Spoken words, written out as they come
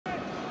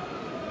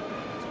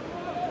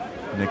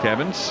Nick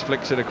Evans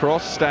flicks it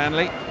across.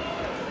 Stanley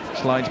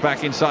slides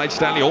back inside.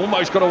 Stanley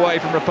almost got away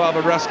from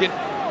Rapava Ruskin.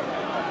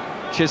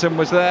 Chisholm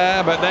was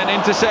there, but then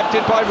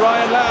intercepted by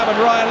Ryan Lamb, and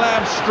Ryan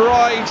Lamb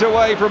strides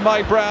away from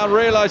Mike Brown,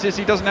 realises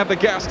he doesn't have the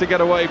gas to get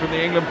away from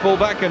the England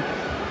fullback, and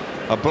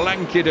a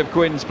blanket of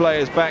Quinn's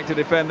players back to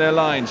defend their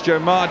lines. Joe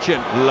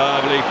Marchant,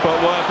 lovely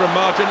footwork from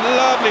Marchant,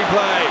 lovely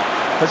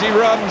play as he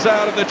runs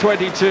out of the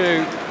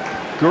 22.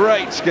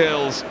 Great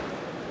skills.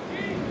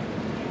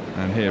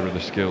 And here are the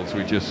skills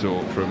we just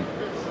saw from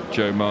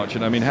Joe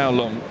Marchant. I mean, how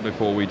long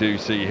before we do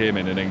see him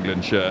in an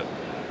England shirt?